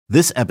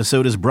This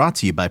episode is brought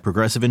to you by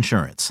Progressive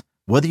Insurance.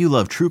 Whether you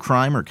love true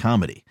crime or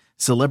comedy,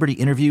 celebrity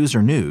interviews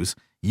or news,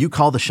 you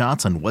call the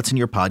shots on what's in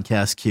your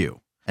podcast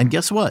queue. And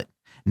guess what?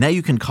 Now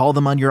you can call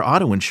them on your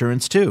auto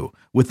insurance too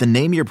with the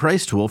Name Your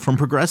Price tool from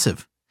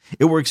Progressive.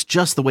 It works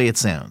just the way it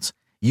sounds.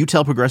 You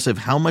tell Progressive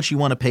how much you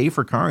want to pay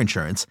for car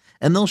insurance,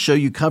 and they'll show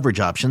you coverage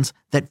options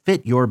that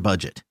fit your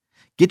budget.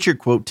 Get your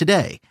quote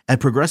today at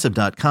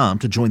Progressive.com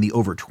to join the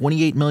over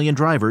 28 million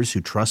drivers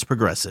who trust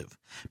Progressive.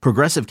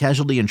 Progressive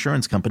Casualty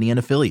Insurance Company and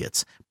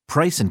Affiliates.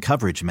 Price and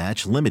coverage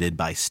match limited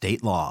by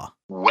state law.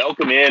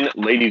 Welcome in,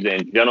 ladies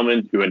and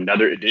gentlemen, to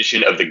another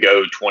edition of the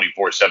Go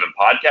 24/7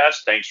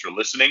 podcast. Thanks for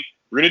listening.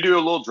 We're going to do a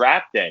little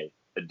draft day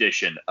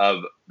edition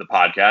of the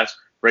podcast,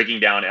 breaking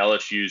down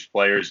LSU's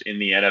players in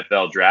the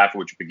NFL draft,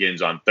 which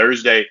begins on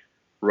Thursday,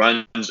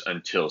 runs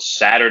until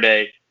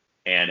Saturday.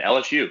 And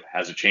LSU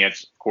has a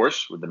chance, of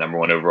course, with the number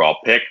one overall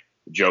pick,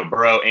 Joe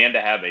Burrow, and to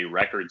have a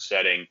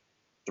record-setting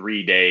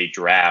 3-day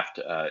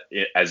draft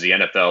as the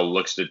NFL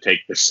looks to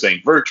take this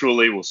thing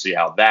virtually. We'll see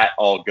how that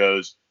all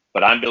goes.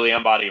 But I'm Billy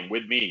Embody, and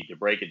with me to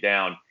break it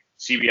down,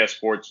 CBS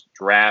Sports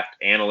draft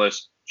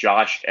analyst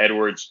Josh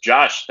Edwards.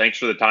 Josh, thanks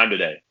for the time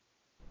today.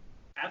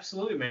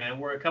 Absolutely, man.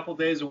 We're a couple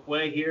days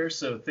away here,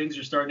 so things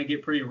are starting to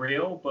get pretty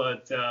real.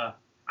 But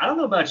I don't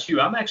know about you.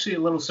 I'm actually a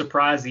little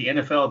surprised the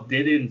NFL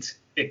didn't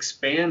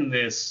expand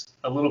this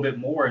a little bit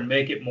more and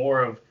make it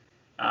more of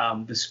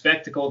the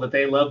spectacle that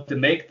they love to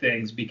make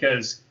things,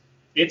 because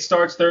it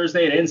starts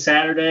Thursday and ends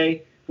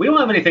Saturday. We don't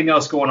have anything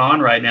else going on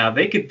right now.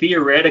 They could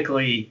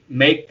theoretically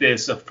make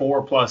this a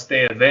 4+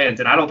 day event,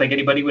 and I don't think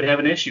anybody would have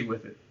an issue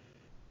with it.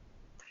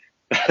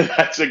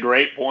 That's a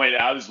great point.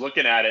 I was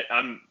looking at it.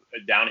 I'm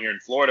down here in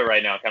Florida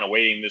right now, kind of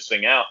waiting this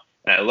thing out.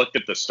 And I looked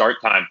at the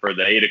start time for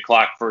the 8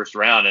 o'clock first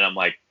round, and I'm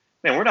like,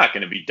 man, we're not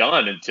going to be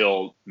done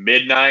until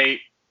midnight,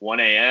 1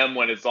 a.m.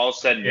 when it's all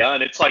said and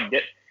done. It's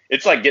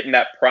like getting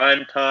that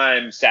prime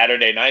time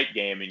Saturday night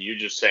game, and you're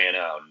just saying,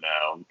 oh,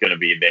 no, I'm going to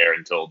be there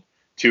until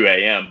 2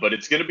 a.m. But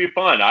it's going to be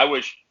fun. I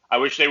wish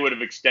they would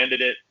have extended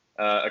it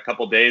a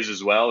couple days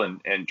as well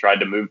and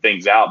tried to move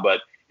things out.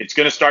 But it's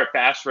going to start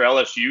fast for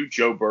LSU.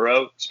 Joe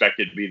Burrow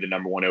expected to be the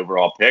number one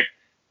overall pick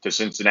to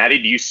Cincinnati.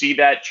 Do you see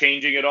that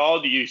changing at all?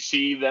 Do you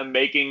see them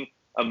making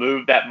a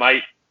move that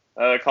might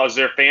cause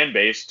their fan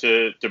base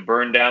to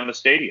burn down the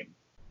stadium?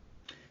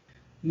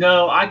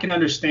 No, I can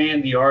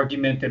understand the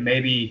argument that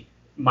maybe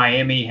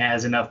Miami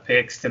has enough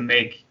picks to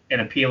make an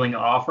appealing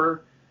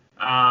offer.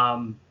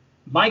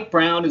 Mike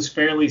Brown is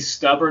fairly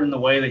stubborn in the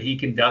way that he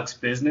conducts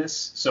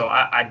business, so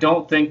I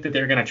don't think that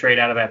they're going to trade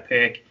out of that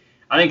pick.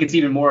 I think it's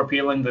even more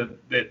appealing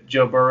that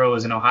Joe Burrow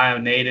is an Ohio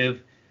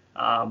native,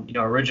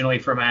 originally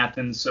from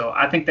Athens. So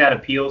I think that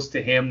appeals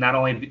to him, not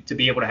only to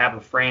be able to have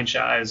a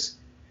franchise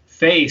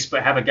face,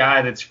 but have a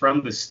guy that's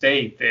from the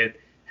state that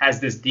has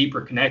this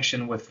deeper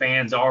connection with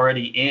fans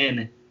already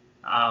in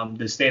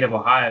the state of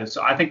Ohio.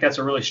 So I think that's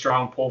a really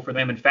strong pull for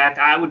them. In fact,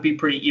 I would be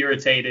pretty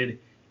irritated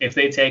if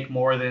they take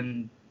more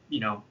than,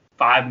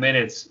 5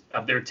 minutes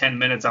of their 10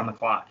 minutes on the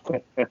clock.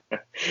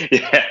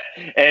 Yeah,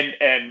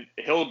 and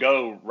he'll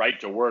go right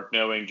to work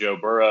knowing Joe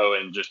Burrow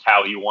and just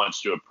how he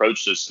wants to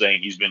approach this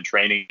thing. He's been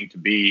training to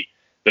be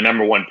the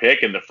number one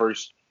pick and the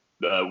first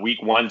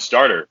week one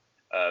starter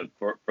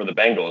for the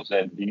Bengals.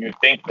 And do you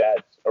think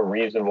that's a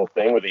reasonable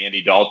thing with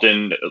Andy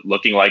Dalton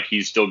looking like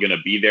he's still going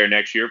to be there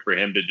next year for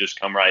him to just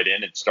come right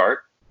in and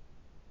start?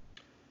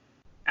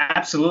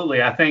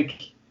 Absolutely. I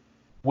think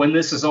when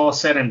this is all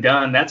said and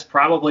done, that's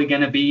probably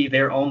going to be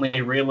their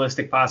only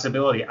realistic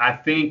possibility. I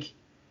think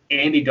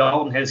Andy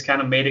Dalton has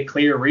kind of made it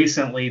clear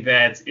recently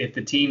that if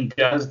the team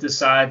does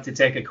decide to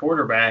take a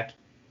quarterback,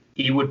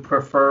 he would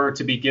prefer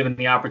to be given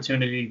the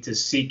opportunity to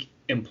seek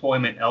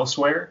employment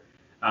elsewhere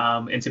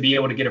and to be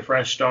able to get a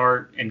fresh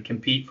start and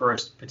compete for a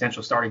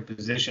potential starting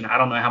position. I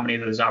don't know how many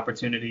of those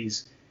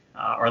opportunities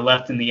are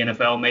left in the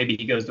NFL. Maybe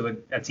he goes to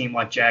a team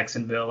like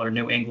Jacksonville or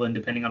New England,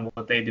 depending on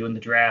what they do in the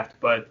draft.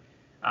 But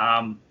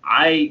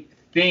I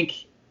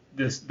think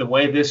the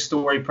way this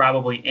story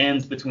probably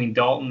ends between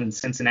Dalton and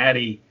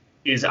Cincinnati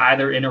is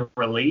either in a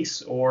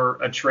release or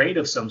a trade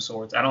of some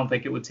sorts. I don't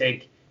think it would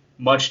take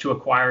much to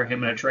acquire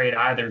him in a trade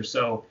either.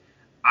 So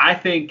I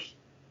think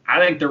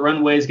the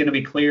runway is going to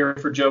be clear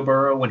for Joe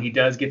Burrow when he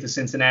does get to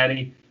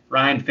Cincinnati.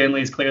 Ryan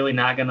Finley is clearly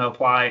not going to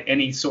apply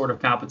any sort of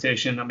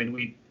competition. I mean,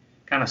 we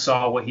kind of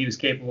saw what he was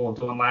capable of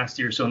doing last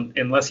year. So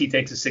unless he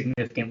takes a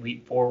significant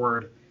leap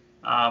forward,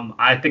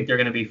 I think they're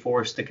going to be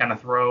forced to kind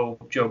of throw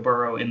Joe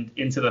Burrow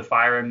into the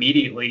fire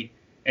immediately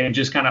and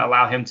just kind of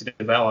allow him to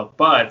develop.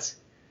 But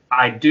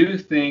I do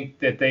think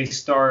that they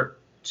start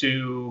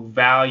to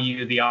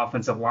value the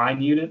offensive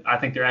line unit. I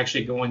think they're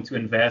actually going to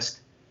invest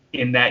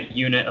in that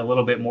unit a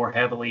little bit more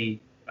heavily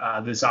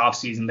this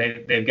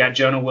offseason. They've got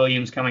Jonah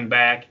Williams coming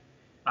back,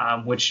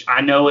 which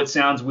I know it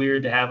sounds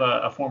weird to have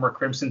a former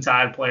Crimson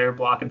Tide player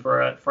blocking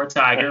for a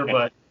Tiger,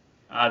 but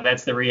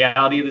that's the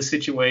reality of the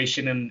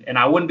situation. And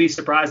I wouldn't be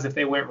surprised if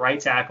they went right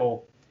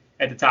tackle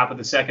at the top of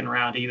the second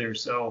round either.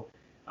 So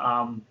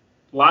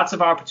lots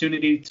of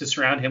opportunity to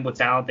surround him with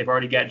talent. They've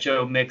already got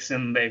Joe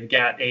Mixon. They've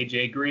got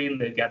A.J. Green.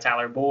 They've got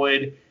Tyler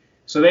Boyd.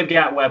 So they've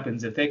got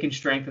weapons. If they can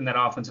strengthen that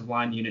offensive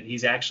line unit,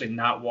 he's actually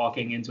not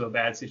walking into a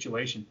bad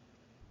situation.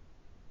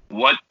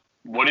 What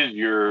is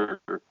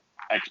your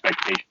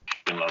expectation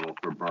level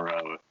for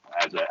Burrow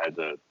as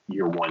a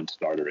year one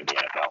starter in the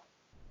NFL?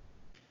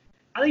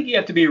 I think you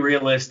have to be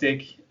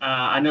realistic.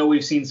 I know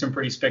we've seen some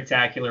pretty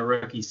spectacular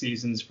rookie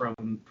seasons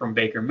from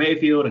Baker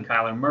Mayfield and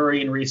Kyler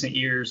Murray in recent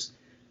years.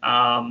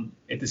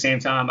 At the same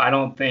time, I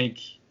don't think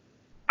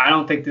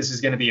this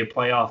is going to be a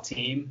playoff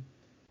team.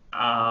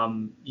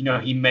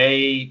 He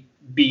may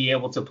be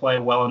able to play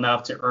well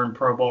enough to earn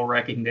Pro Bowl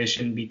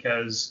recognition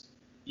because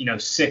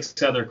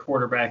 6 other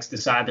quarterbacks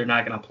decide they're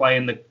not going to play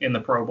in the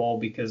Pro Bowl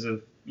because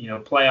of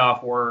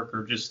playoff work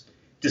or just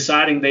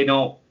deciding they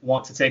don't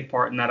want to take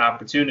part in that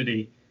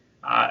opportunity.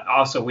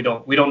 Also, we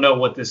don't know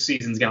what this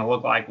season's going to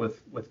look like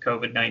with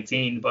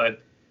COVID-19,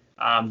 but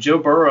Joe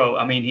Burrow,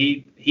 I mean,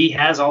 he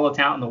has all the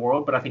talent in the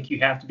world, but I think you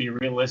have to be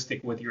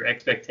realistic with your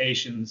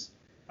expectations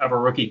of a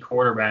rookie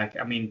quarterback.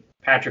 I mean,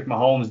 Patrick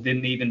Mahomes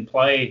didn't even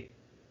play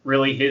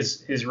really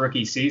his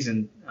rookie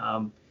season.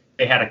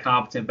 They had a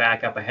competent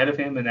backup ahead of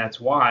him, and that's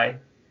why.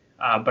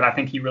 But I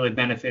think he really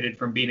benefited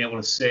from being able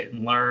to sit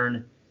and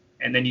learn.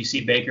 And then you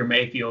see Baker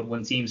Mayfield,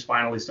 when teams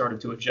finally started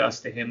to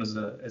adjust to him as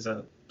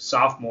a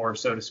sophomore,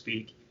 so to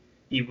speak,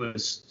 he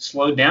was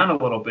slowed down a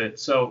little bit.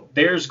 So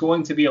there's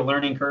going to be a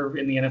learning curve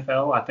in the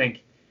NFL. I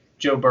think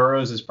Joe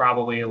Burrow is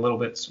probably a little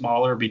bit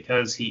smaller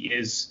because he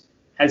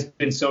has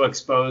been so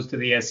exposed to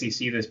the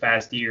SEC this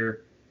past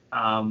year.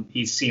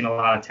 He's seen a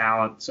lot of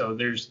talent. So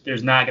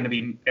there's not going to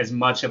be as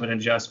much of an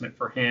adjustment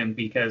for him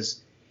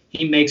because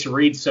he makes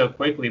reads so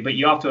quickly. But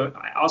you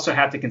also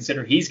have to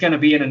consider he's going to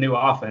be in a new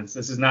offense.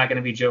 This is not going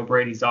to be Joe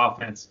Brady's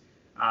offense.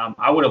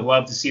 I would have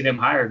loved to see them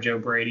hire Joe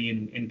Brady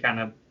and kind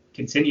of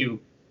continue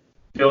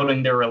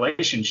building their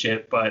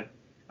relationship. But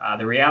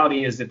the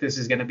reality is that this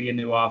is going to be a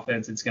new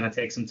offense. It's going to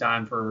take some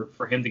time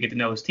for him to get to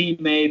know his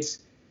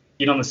teammates,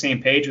 get on the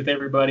same page with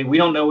everybody. We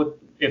don't know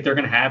if they're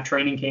going to have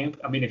training camp.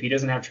 I mean, if he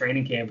doesn't have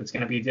training camp, it's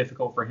going to be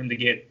difficult for him to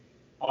get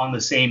on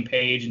the same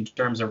page in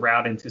terms of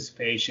route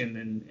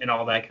anticipation and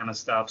all that kind of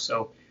stuff.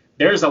 So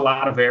there's a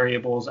lot of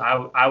variables.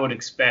 I would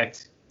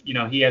expect,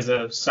 he has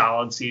a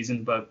solid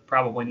season, but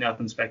probably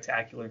nothing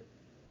spectacular.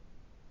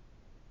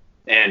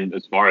 And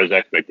as far as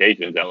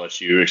expectations,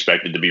 LSU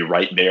expected to be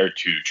right there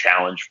to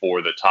challenge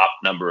for the top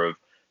number of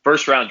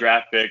first-round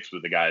draft picks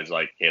with the guys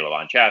like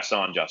Caleb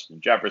Chasson, Justin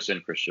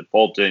Jefferson, Christian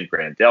Fulton,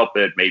 Grant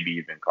Delpit, maybe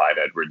even Clyde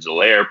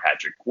Edwards-Helaire,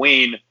 Patrick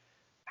Queen.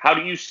 How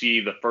do you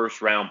see the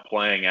first round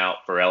playing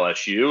out for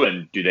LSU,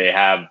 and do they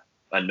have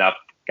enough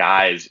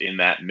guys in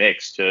that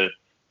mix to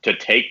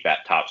take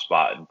that top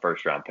spot in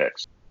first-round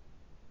picks?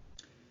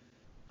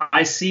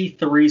 I see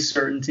 3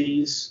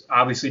 certainties,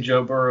 obviously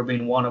Joe Burrow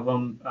being one of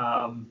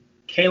them.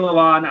 Caleb,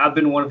 I've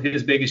been one of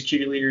his biggest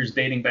cheerleaders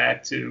dating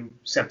back to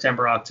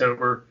September,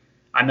 October.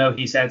 I know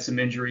he's had some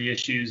injury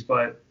issues,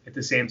 but at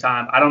the same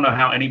time, I don't know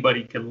how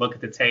anybody could look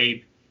at the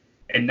tape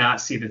and not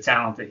see the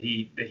talent that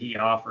he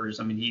offers.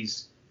 I mean,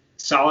 he's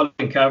solid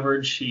in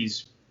coverage.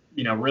 He's,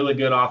 really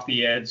good off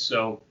the edge.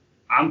 So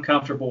I'm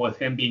comfortable with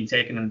him being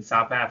taken in the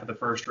top half of the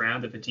first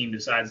round if a team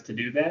decides to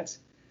do that.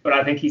 But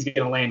I think he's going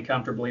to land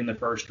comfortably in the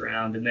first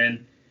round. And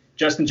then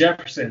Justin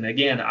Jefferson,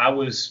 again, I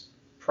was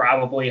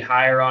probably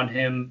higher on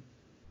him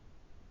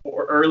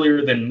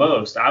earlier than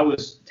most. I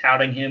was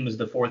touting him as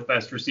the 4th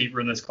best receiver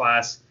in this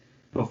class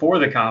before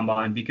the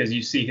combine because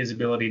you see his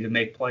ability to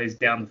make plays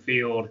down the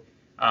field.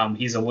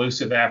 He's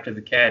elusive after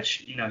the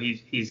catch.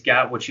 He's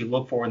got what you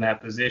look for in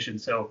that position.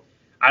 So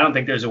I don't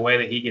think there's a way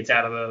that he gets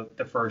out of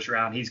the first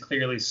round. He's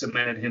clearly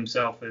cemented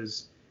himself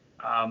as,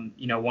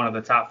 one of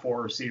the top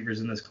 4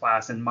 receivers in this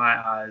class in my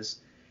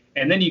eyes.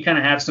 And then you kind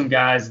of have some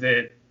guys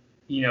that,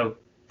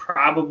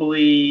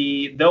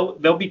 probably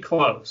they'll be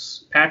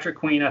close. Patrick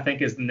Queen, I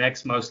think, is the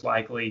next most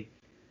likely.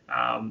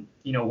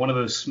 One of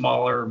those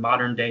smaller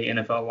modern day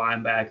NFL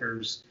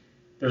linebackers.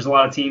 There's a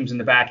lot of teams in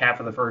the back half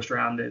of the first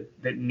round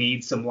that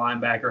need some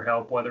linebacker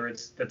help, whether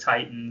it's the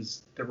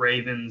Titans, the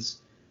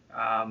Ravens,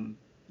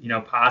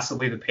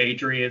 possibly the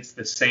Patriots,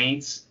 the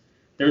Saints.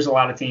 There's a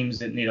lot of teams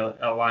that need a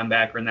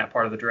linebacker in that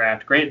part of the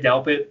draft. Grant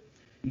Delpit,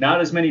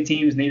 not as many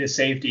teams need a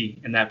safety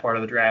in that part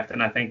of the draft,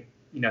 and I think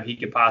he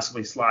could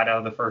possibly slide out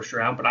of the first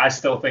round, but I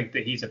still think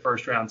that he's a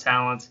first-round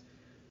talent.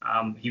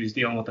 He was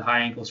dealing with a high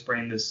ankle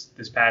sprain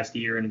this past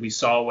year, and we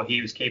saw what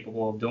he was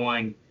capable of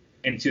doing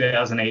in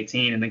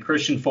 2018. And then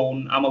Christian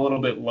Fulton, I'm a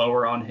little bit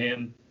lower on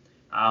him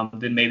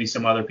than maybe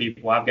some other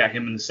people. I've got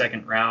him in the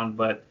second round,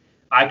 but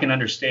I can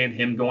understand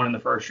him going in the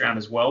first round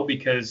as well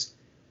because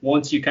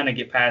once you kind of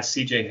get past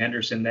C.J.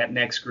 Henderson, that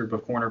next group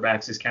of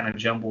cornerbacks is kind of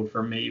jumbled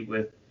for me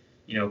with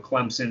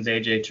Clemson's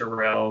A.J.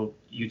 Terrell,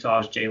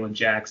 Utah's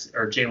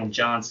Jalen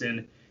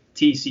Johnson,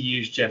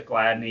 TCU's Jeff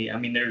Gladney. I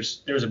mean,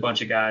 there's a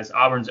bunch of guys.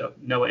 Auburn's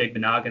Noah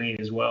Igbinoghene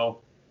as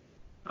well.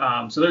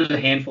 So there's a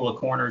handful of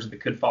corners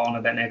that could fall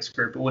into that next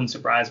group. It wouldn't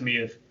surprise me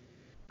if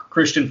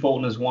Christian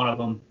Fulton is one of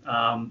them.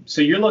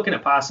 So you're looking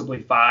at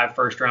possibly 5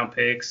 first-round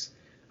picks.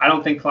 I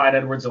don't think Clyde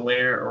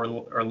Edwards-Helaire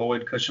or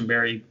Lloyd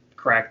Cushenberry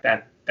cracked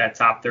that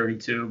top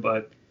 32,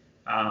 but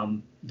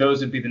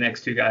Those would be the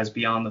next two guys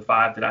beyond the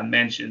five that I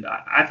mentioned.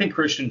 I think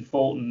Christian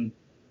Fulton,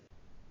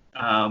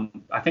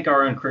 I think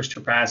our own Chris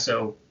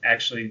Trapasso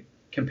actually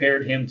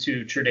compared him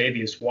to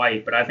Tre'Davious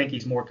White, but I think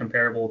he's more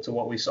comparable to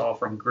what we saw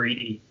from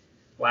Greedy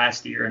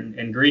last year.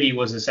 And Greedy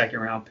was a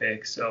second-round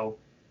pick, so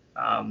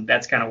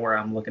that's kind of where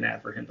I'm looking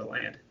at for him to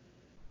land.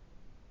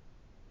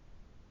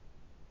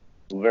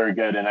 Very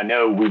good. And I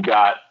know we've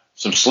got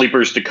some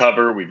sleepers to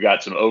cover. We've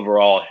got some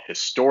overall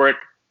historic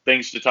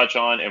things to touch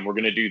on, and we're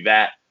going to do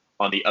that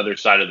on the other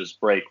side of this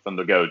break from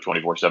the Go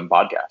 24/7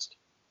 podcast.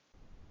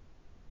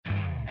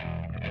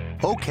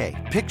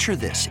 Okay, picture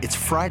this. It's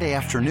Friday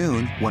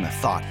afternoon when a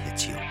thought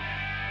hits you.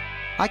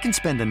 I can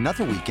spend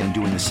another weekend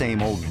doing the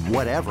same old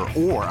whatever,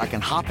 or I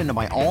can hop into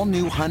my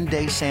all-new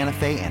Hyundai Santa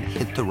Fe and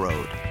hit the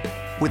road.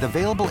 With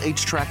available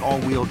H-Track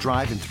all-wheel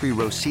drive and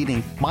 3-row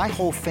seating, my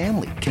whole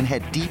family can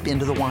head deep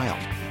into the wild.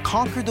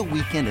 Conquer the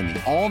weekend in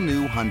the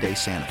all-new Hyundai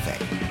Santa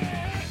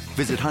Fe.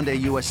 Visit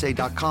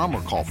HyundaiUSA.com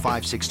or call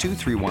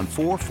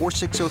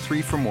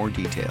 562-314-4603 for more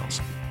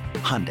details.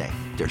 Hyundai,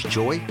 there's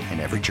joy in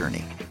every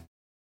journey.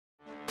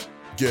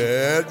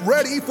 Get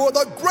ready for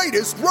the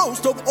greatest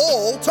roast of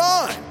all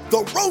time.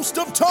 The Roast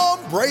of Tom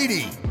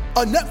Brady.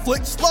 A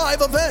Netflix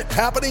live event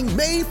happening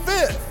May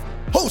 5th.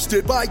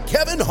 Hosted by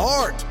Kevin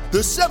Hart. The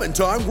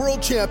 7-time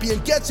world champion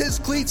gets his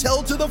cleats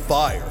held to the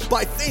fire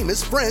by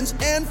famous friends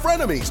and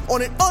frenemies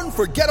on an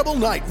unforgettable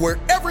night where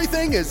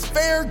everything is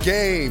fair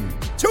game.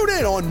 Tune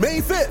in on May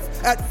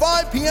 5th at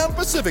 5 p.m.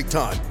 Pacific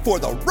time for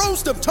the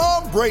Roast of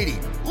Tom Brady.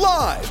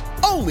 Live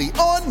only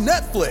on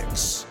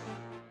Netflix.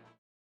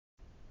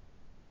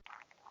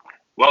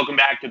 Welcome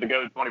back to the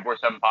Go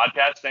 24/7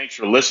 podcast. Thanks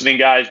for listening,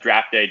 guys.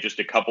 Draft day just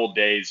a couple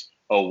days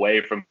away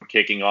from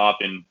kicking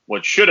off in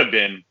what should have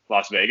been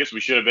Las Vegas.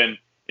 We should have been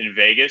in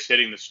Vegas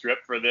hitting the strip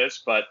for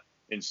this, but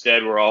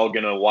instead we're all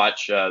going to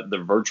watch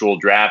the virtual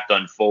draft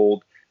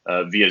unfold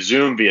via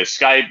Zoom, via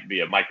Skype,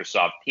 via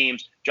Microsoft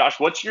Teams. Josh,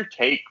 what's your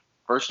take,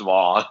 first of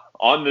all,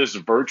 on this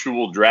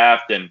virtual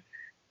draft, and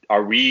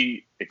are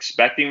we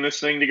expecting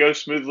this thing to go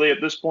smoothly at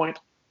this point?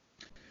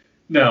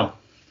 No,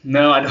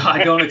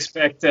 I don't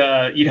expect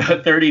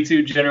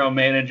 32 general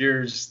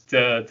managers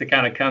to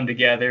kind of come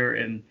together.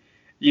 And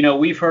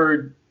we've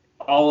heard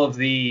all of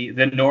the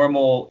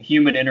normal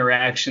human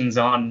interactions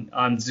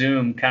on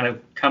Zoom kind of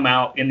come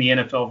out in the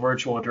NFL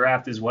virtual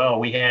draft as well.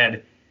 We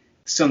had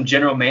some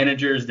general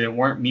managers that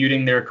weren't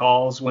muting their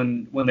calls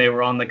when they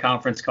were on the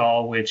conference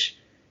call, which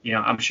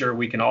I'm sure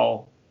we can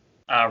all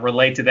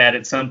relate to that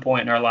at some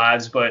point in our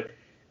lives. But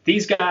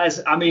these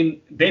guys, I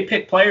mean, they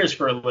pick players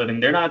for a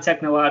living. They're not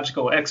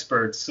technological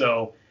experts.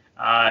 So,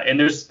 and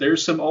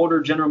there's some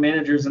older general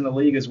managers in the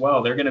league as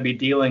well. They're going to be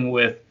dealing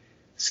with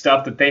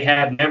stuff that they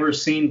have never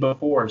seen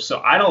before.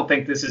 So I don't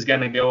think this is going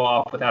to go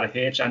off without a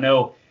hitch. I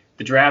know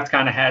the draft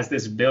kind of has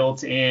this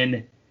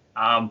built-in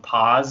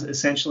pause,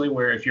 essentially,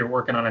 where if you're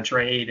working on a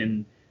trade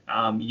and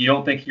you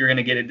don't think you're going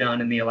to get it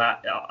done in the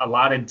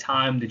allotted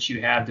time that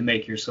you have to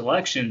make your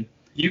selection,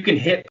 you can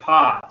hit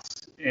pause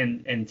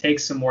and take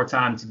some more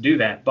time to do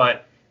that.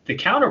 But the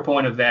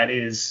counterpoint of that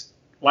is,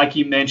 like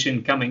you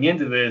mentioned coming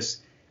into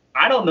this,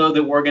 I don't know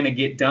that we're going to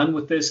get done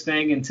with this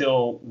thing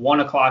until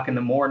 1 o'clock in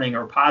the morning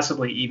or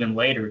possibly even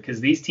later,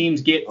 because these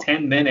teams get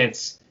 10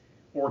 minutes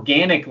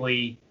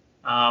organically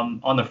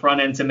on the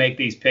front end to make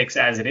these picks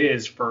as it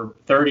is for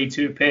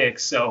 32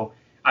 picks. So,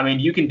 I mean,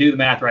 you can do the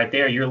math right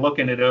there. You're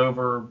looking at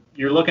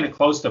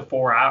close to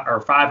 4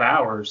 or 5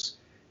 hours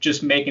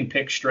just making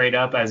picks straight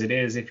up as it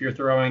is. If you're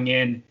throwing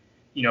in,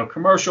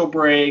 commercial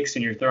breaks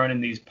and you're throwing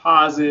in these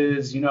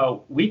pauses,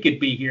 we could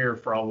be here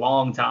for a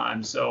long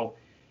time. So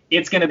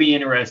it's going to be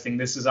interesting.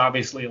 This is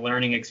obviously a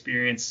learning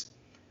experience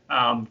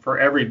for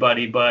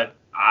everybody, but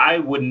I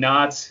do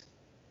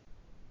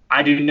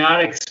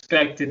not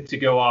expect it to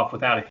go off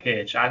without a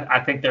hitch. I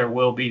think there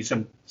will be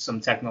some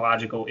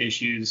technological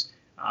issues.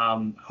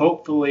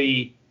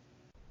 Hopefully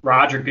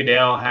Roger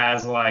Goodell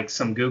has like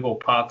some Google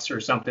Pucks or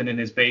something in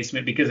his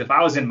basement, because if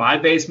I was in my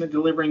basement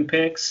delivering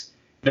picks,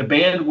 the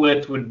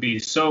bandwidth would be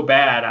so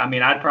bad. I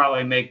mean, I'd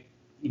probably make,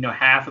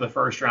 half of the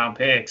first round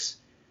picks,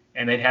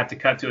 and they'd have to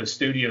cut to a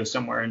studio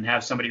somewhere and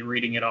have somebody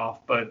reading it off.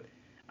 But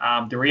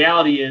the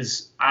reality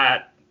is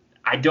I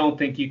don't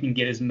think you can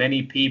get as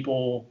many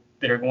people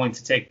that are going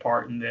to take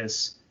part in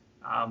this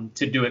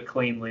to do it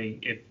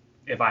cleanly,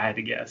 if I had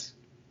to guess.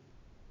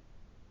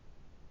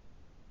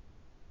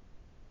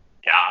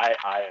 Yeah,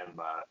 I am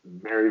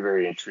very,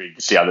 very intrigued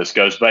to see how this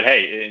goes. But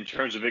hey, in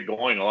terms of it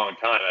going a long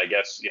time, I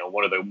guess,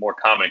 one of the more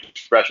common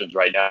expressions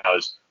right now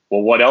is,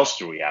 well, what else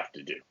do we have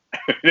to do?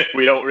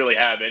 We don't really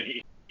have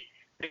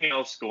anything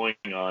else going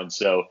on.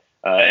 So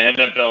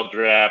NFL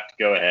draft,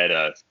 go ahead,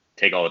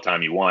 take all the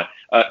time you want.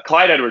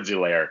 Clyde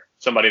Edwards-Helaire,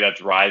 somebody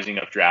that's rising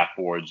up draft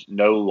boards,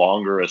 no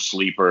longer a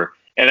sleeper.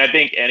 And I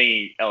think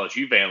any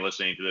LSU fan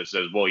listening to this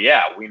says, well,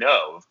 yeah, we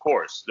know, of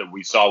course, that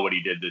we saw what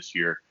he did this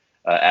year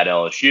at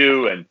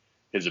LSU and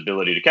his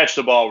ability to catch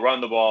the ball,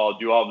 run the ball,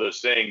 do all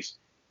those things.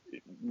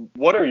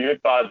 What are your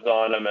thoughts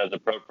on him as a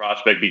pro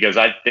prospect? Because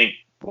I think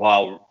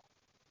while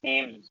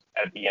teams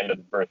at the end of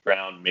the first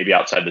round, maybe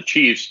outside the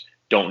Chiefs,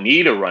 don't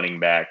need a running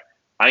back,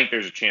 I think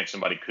there's a chance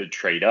somebody could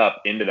trade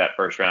up into that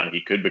first round.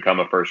 He could become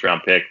a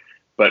first-round pick.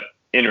 But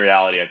in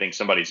reality, I think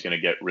somebody's going to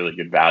get really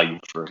good value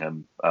for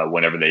him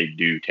whenever they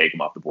do take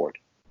him off the board.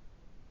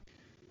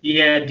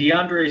 Yeah,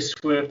 DeAndre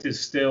Swift is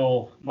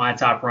still my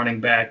top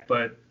running back,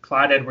 but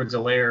Clyde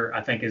Edwards-Helaire,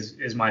 I think,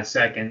 is my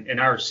second. In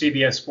our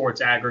CBS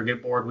Sports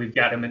aggregate board, we've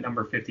got him at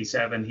number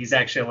 57. He's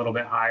actually a little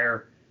bit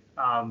higher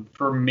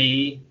for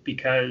me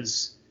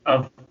because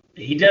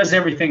he does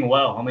everything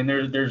well. I mean,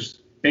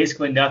 there's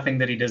basically nothing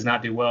that he does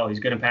not do well. He's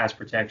good in pass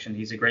protection.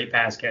 He's a great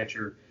pass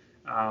catcher.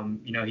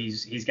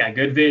 He's got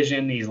good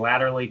vision. He's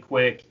laterally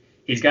quick.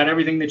 He's got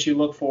everything that you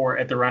look for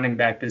at the running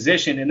back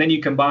position. And then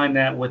you combine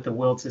that with the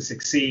will to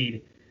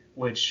succeed,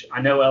 which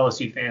I know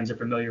LSU fans are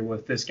familiar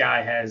with. This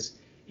guy has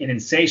an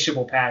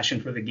insatiable passion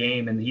for the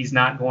game, and he's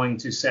not going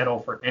to settle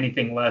for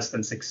anything less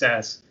than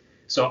success.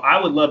 So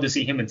I would love to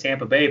see him in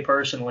Tampa Bay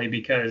personally,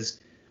 because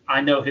I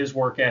know his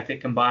work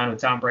ethic combined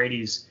with Tom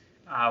Brady's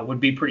would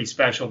be pretty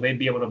special. They'd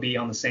be able to be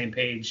on the same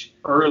page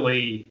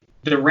early.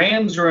 The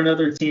Rams are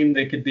another team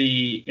that could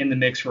be in the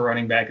mix for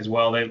running back as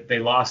well. They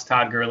lost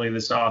Todd Gurley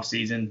this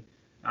offseason,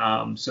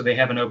 so they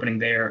have an opening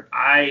there.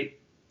 I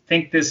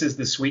think this is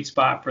the sweet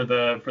spot for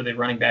the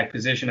running back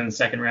position in the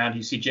second round.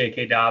 You see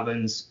J.K.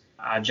 Dobbins,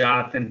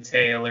 Jonathan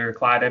Taylor,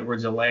 Clyde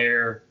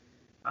Edwards-Helaire,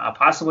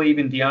 possibly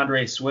even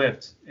DeAndre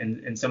Swift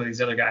and some of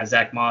these other guys,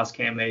 Zach Moss,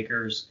 Cam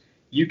Akers.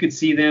 You could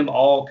see them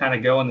all kind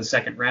of go in the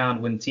second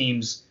round when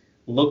teams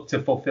look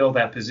to fulfill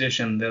that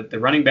position. The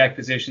running back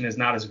position is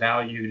not as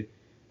valued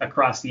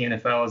across the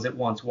NFL as it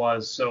once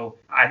was. So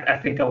I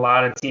think a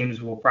lot of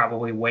teams will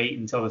probably wait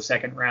until the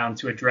second round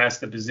to address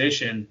the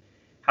position.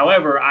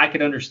 However, I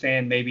could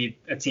understand maybe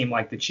a team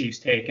like the Chiefs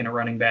taking a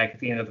running back at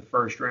the end of the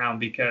first round,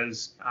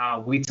 because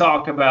we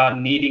talk about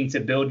needing to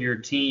build your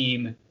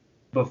team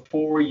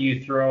before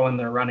you throw in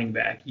the running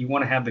back. You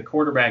want to have the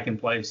quarterback in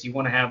place. You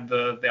want to have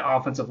the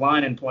offensive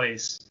line in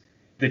place.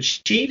 The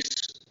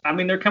Chiefs, I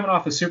mean, they're coming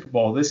off a Super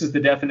Bowl. This is the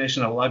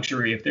definition of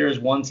luxury. If there is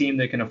one team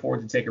that can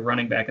afford to take a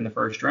running back in the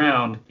first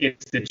round,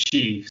 it's the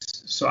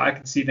Chiefs. So I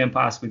could see them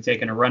possibly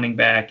taking a running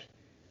back.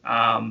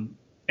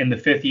 And the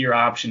fifth-year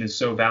option is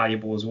so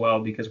valuable as well,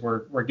 because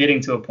we're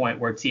getting to a point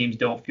where teams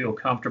don't feel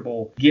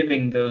comfortable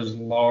giving those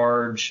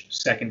large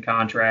second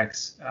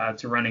contracts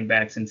to running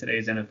backs in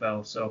today's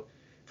NFL. So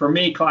for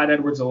me, Clyde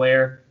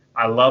Edwards-Helaire,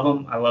 I love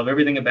him. I love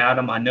everything about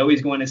him. I know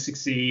he's going to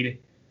succeed,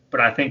 but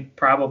I think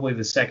probably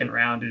the second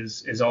round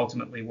is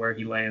ultimately where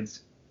he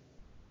lands.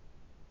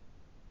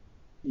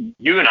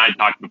 You and I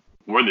talked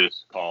before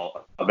this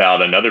call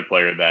about another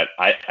player that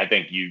I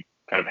think you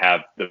kind of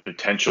have the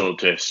potential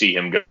to see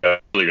him go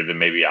earlier than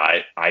maybe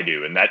I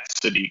do, and that's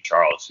Saahdiq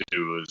Charles,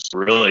 who was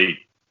really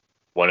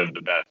one of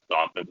the best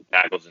offensive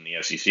tackles in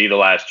the SEC the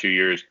last 2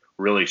 years,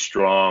 really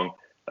strong,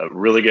 a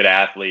really good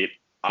athlete.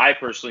 I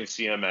personally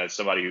see him as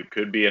somebody who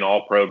could be an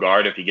all-pro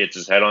guard if he gets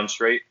his head on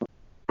straight.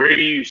 Where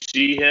do you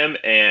see him,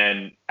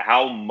 and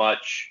how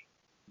much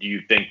do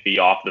you think the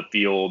off the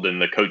field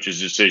and the coach's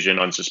decision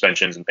on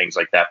suspensions and things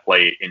like that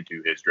play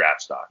into his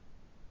draft stock?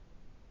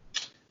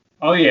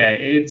 Oh yeah,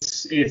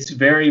 it's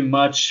very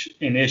much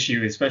an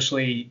issue,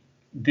 especially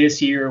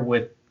this year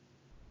with,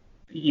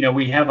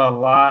 we have a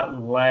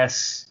lot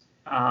less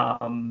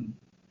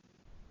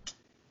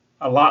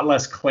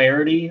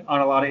clarity on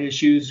a lot of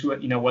issues,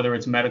 whether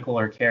it's medical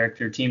or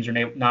character. Teams are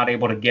not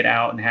able to get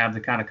out and have the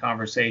kind of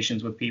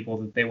conversations with people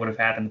that they would have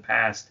had in the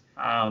past.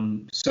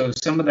 So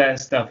some of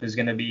that stuff is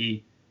going to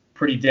be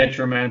pretty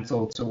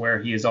detrimental to where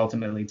he is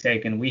ultimately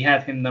taken. We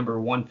have him number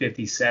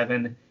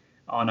 157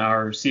 on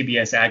our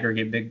CBS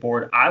aggregate big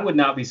board. I would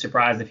not be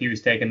surprised if he was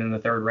taken in the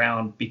third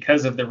round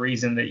because of the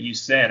reason that you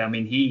said. I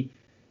mean, he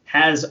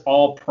has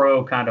all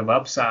pro kind of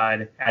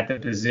upside at the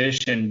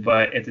position,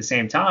 but at the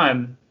same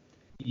time,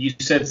 you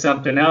said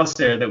something else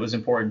there that was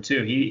important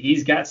too.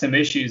 He's got some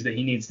issues that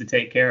he needs to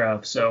take care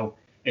of. So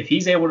if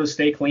he's able to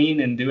stay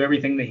clean and do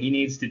everything that he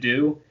needs to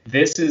do,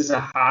 this is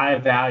a high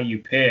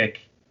value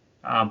pick,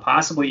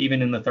 possibly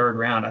even in the third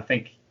round. I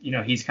think,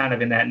 he's kind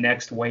of in that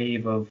next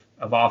wave of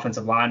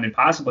offensive linemen,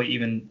 possibly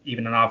even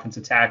an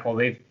offensive tackle.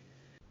 They've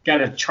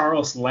got a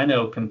Charles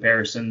Leno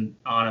comparison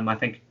on him. I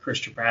think Chris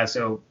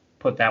Trapasso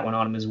put that one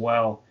on him as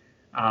well.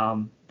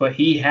 But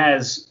he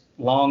has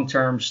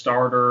long-term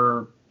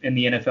starter in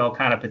the NFL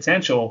kind of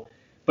potential,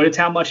 but it's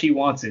how much he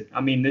wants it.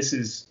 I mean, this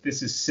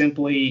is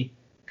simply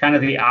kind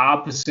of the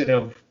opposite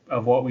of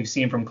what we've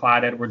seen from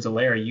Clyde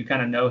Edwards-Helaire. You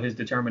kind of know his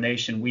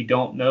determination. We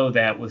don't know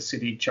that with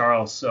Saahdiq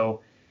Charles.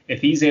 So if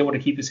he's able to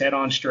keep his head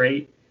on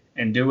straight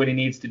and do what he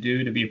needs to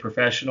do to be a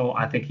professional,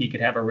 I think he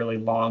could have a really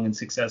long and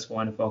successful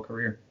NFL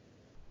career.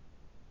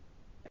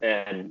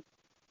 And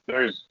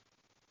there's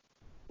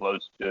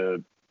close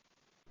to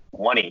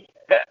 20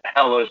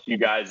 LSU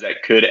guys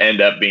that could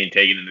end up being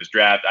taken in this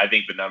draft. I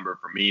think the number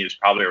for me is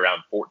probably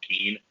around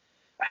 14.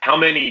 How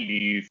many do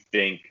you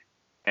think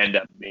end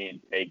up being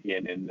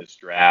taken in this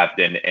draft?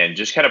 And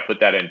just kind of put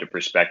that into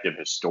perspective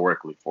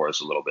historically for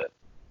us a little bit.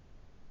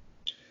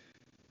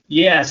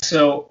 Yeah,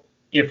 so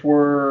if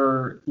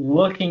we're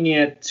looking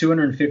at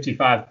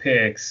 255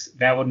 picks,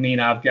 that would mean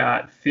I've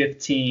got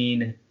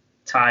 15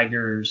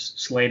 Tigers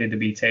slated to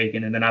be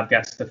taken, and then I've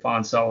got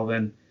Stephon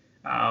Sullivan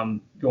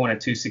going at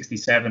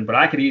 267. But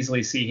I could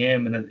easily see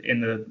him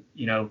in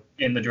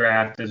the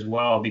draft as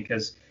well,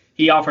 because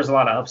he offers a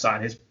lot of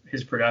upside.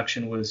 His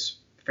production was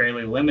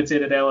fairly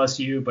limited at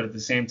LSU, but at the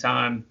same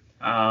time,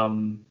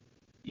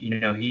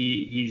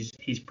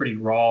 he's pretty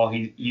raw.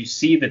 You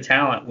see the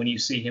talent when you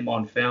see him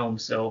on film.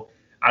 So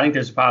I think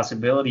there's a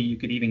possibility you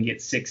could even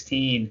get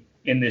 16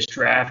 in this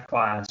draft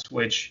class,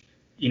 which,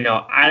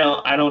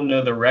 I don't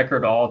know the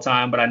record all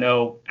time, but I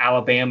know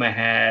Alabama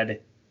had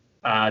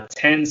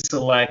 10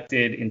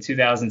 selected in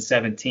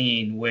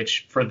 2017,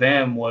 which for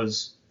them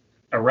was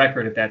a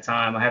record at that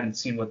time. I haven't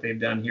seen what they've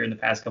done here in the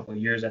past couple of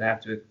years. I'd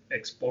have to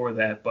explore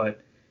that.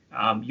 But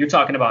you're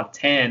talking about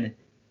 10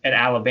 at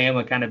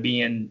Alabama kind of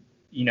being,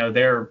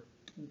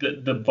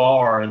 the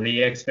bar,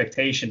 the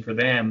expectation for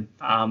them.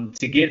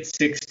 To get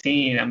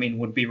 16,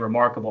 would be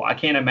remarkable. I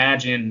can't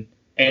imagine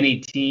any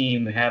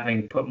team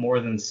having put more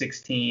than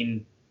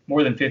 15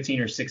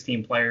 or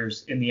 16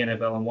 players in the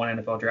NFL in one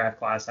NFL draft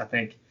class. I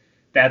think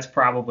that's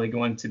probably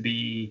going to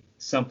be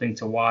something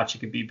to watch. It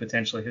could be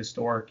potentially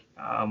historic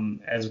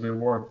as we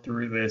work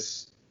through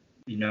this.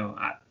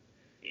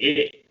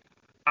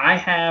 I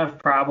have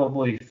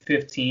probably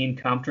 15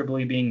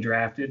 comfortably being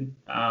drafted,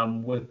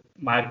 with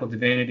Michael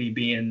Divinity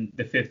being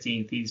the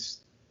 15th. He's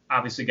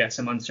obviously got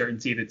some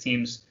uncertainty that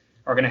teams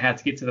are going to have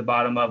to get to the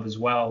bottom of as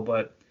well.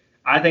 But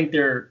I think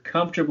they're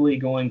comfortably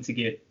going to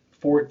get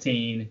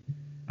 14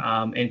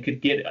 and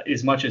could get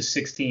as much as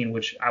 16,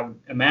 which I would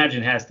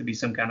imagine has to be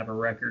some kind of a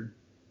record.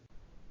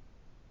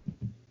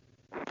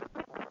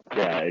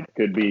 Yeah, it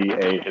could be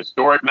a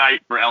historic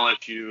night for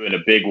LSU in a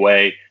big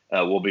way.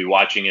 We'll be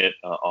watching it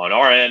on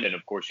our end. And,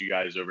 of course, you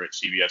guys over at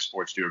CBS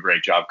Sports do a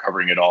great job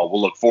covering it all.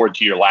 We'll look forward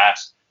to your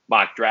last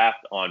mock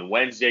draft on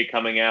Wednesday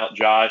coming out,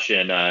 Josh,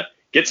 and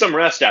get some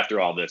rest after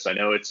all this. I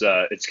know it's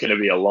going to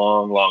be a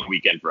long, long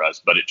weekend for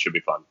us, but it should be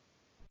fun.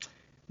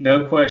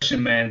 No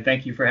question, man.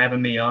 Thank you for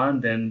having me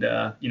on, and,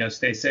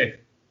 stay safe.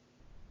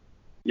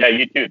 Yeah,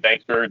 you too.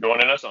 Thanks for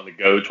joining us on the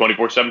Go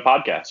 24/7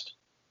 podcast.